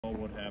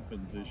What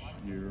happened this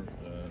year,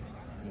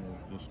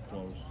 this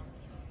close.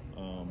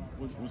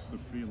 What's the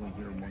feeling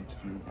here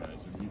amongst you guys?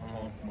 Have you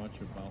talked much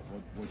about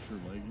what your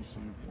legacy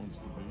wants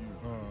to be?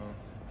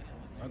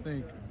 I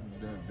think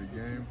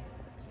that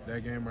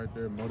that game right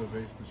there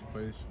motivates this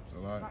place a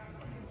lot.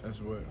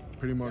 That's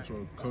pretty much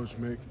what Coach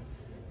Mick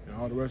and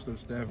all the rest of the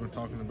staff been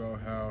talking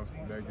about, how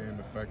that game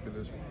affected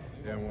us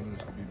and wanted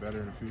us to be better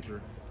in the future.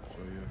 So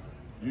yeah.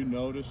 You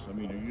notice, are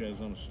you guys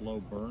on a slow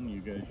burn?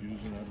 You guys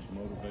using that as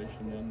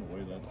motivation then, the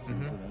way that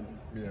season ended?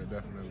 Yeah,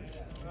 definitely.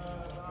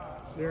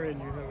 Darrion,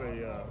 you have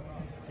a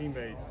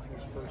teammate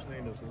whose first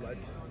name is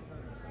Legend.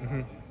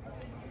 Have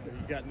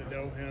you gotten to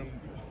know him?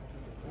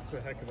 It's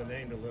a heck of a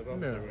name to live up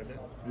to, isn't it?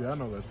 Yeah, I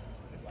know Legend.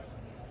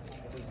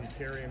 Does he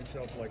carry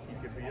himself like he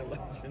could be a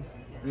legend?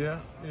 Yeah,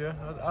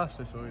 I'll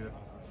say so, yeah.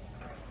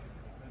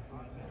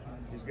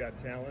 He's got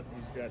talent,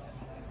 he's got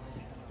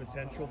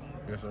potential.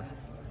 Yes, sir.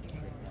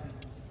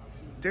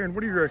 Darrion,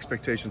 what are your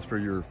expectations for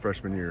your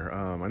freshman year?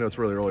 I know it's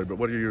really early, but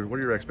what are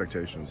your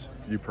expectations,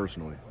 you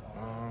personally?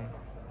 I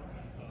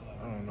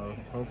don't know.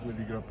 Hopefully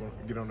we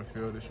get on the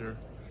field this year.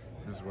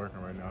 Just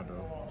working right now,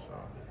 though.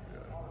 So,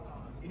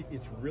 yeah.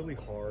 It's really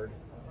hard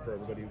for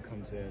everybody who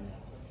comes in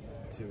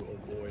to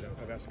avoid.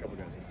 I've asked a couple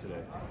guys this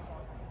today.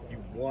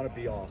 You want to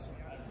be awesome.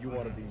 We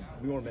want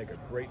to make a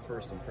great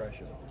first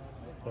impression,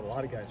 but a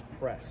lot of guys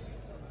press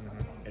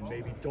and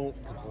maybe don't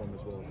perform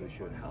as well as they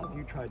should. How have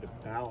you tried to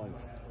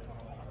balance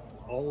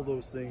all of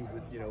those things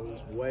that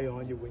weigh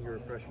on you when you're a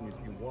freshman? If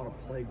you want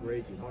to play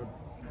great, you want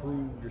to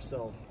prove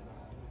yourself,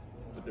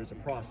 but there's a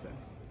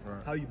process.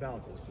 Right. How you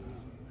balance those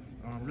things?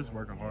 I'm just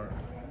working hard.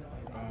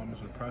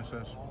 It's a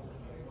process,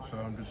 so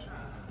I'm just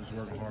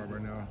working hard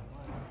right now.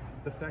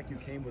 The fact you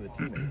came with a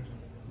teammate,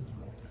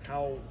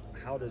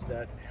 how does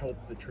that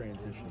help the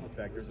transition? The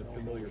fact there's a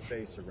familiar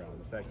face around,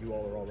 the fact you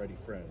all are already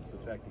friends, the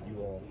fact that you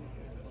all,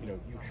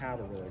 you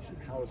have a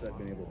relationship. How has that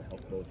been able to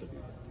help both of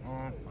you?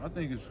 I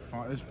think it's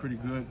fine. It's pretty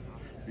good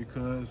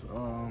because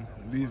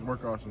these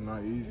workouts are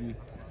not easy.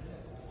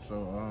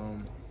 So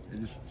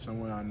it's just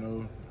someone I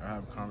know I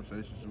have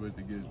conversations with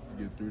to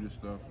get through this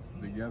stuff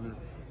together.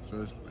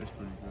 So it's pretty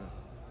good.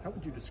 How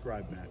would you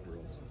describe mat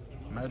drills?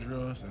 Mat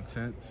drills,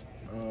 intense.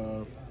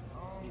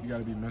 You got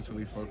to be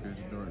mentally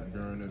focused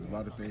during there's a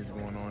lot of things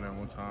going on at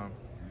one time.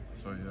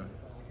 So yeah.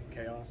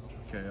 Chaos?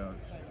 Chaos.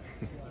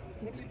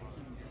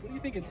 What do you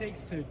think it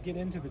takes to get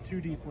into the two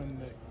deep when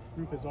the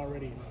group is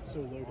already so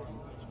loaded?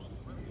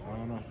 I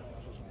don't know.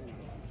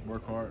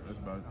 Work hard. That's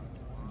about it.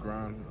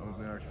 Grind. Only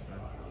thing I can say.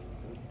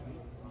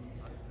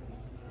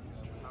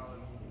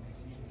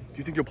 Do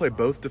you think you'll play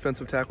both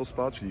defensive tackle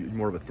spots? Are you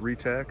more of a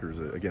three-tack, or is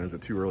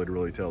it too early to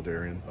really tell,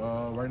 Darrion?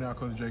 Right now,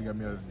 Coach J got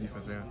me as a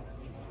defensive end.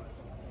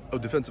 Oh,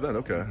 defensive end.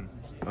 Okay.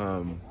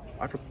 A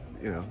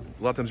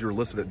lot of times you were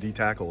listed at D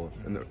tackle.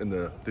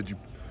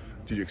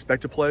 Did you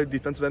expect to play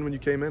defensive end when you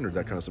came in, or did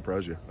that kind of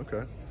surprise you?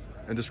 Okay.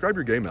 And describe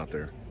your game out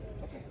there.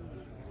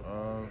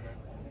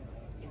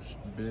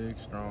 Big,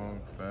 strong,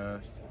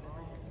 fast,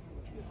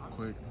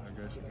 quick, I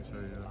guess you can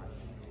say, yeah.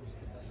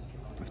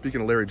 And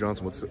speaking of Larry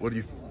Johnson, what do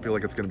you feel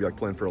like it's going to be like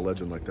playing for a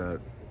legend like that?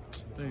 I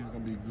think it's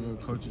going to be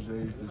good. Coach's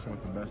age, they just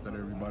want the best out of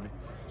everybody.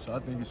 So I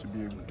think it should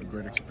be a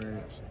great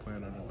experience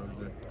playing under Coach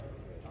J.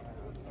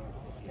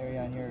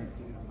 Darrion, you're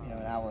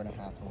an hour and a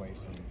half away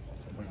from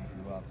where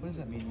you grew up. What does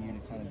that mean to you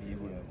to kind of be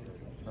able to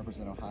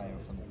represent Ohio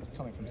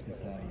coming from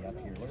Cincinnati up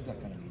here? What does that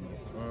kind of mean to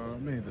you?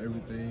 It means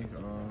everything.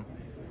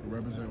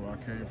 Represent where I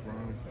came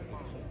from,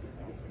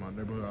 my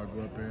neighborhood I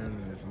grew up in,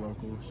 and it's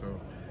local. So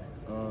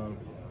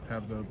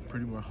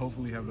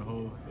hopefully have the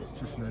whole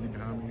Cincinnati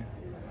behind me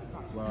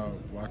while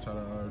I try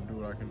to do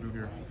what I can do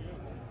here.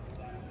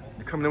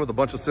 You're coming in with a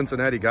bunch of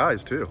Cincinnati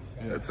guys too.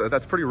 Yeah.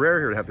 That's pretty rare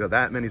here to have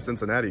that many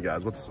Cincinnati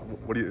guys.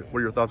 What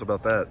are your thoughts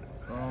about that?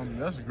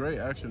 That's great,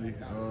 actually.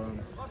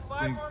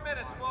 5 more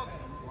minutes, folks.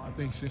 I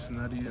think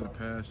Cincinnati in the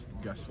past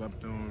got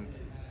slept on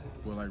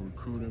with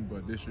recruiting,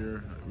 but this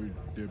year we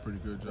did a pretty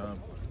good job.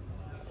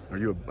 Are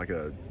you like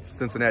a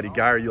Cincinnati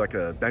guy? Are you like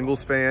a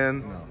Bengals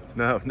fan?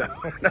 No.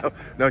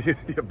 No. You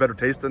have better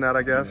taste than that,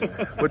 I guess.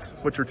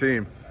 What's your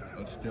team?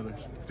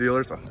 Steelers.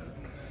 Steelers.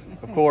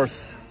 Of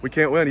course. We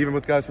can't win even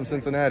with guys from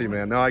Cincinnati,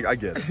 man. No, I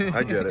get it.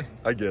 I get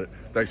it.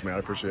 Thanks, man. I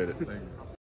appreciate it. Thank you.